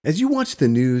As you watch the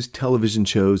news, television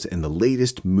shows, and the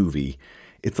latest movie,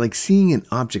 it's like seeing an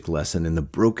object lesson in the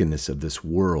brokenness of this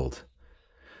world.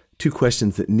 Two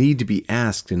questions that need to be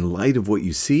asked in light of what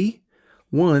you see.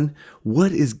 One,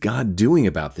 what is God doing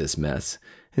about this mess?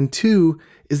 And two,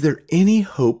 is there any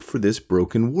hope for this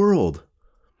broken world?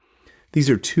 These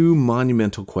are two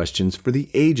monumental questions for the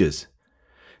ages.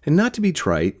 And not to be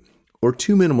trite or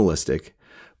too minimalistic,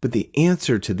 but the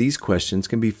answer to these questions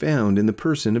can be found in the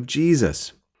person of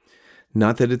Jesus.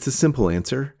 Not that it's a simple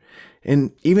answer,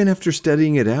 and even after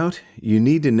studying it out, you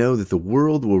need to know that the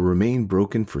world will remain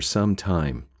broken for some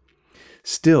time.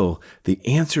 Still, the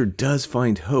answer does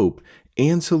find hope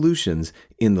and solutions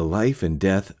in the life and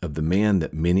death of the man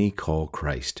that many call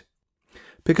Christ.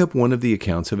 Pick up one of the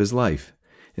accounts of his life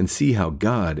and see how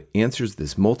God answers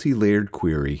this multi-layered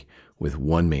query with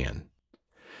one man.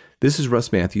 This is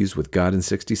Russ Matthews with God in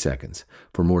 60 Seconds.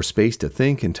 For more space to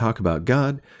think and talk about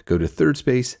God, go to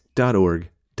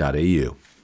thirdspace.org.au.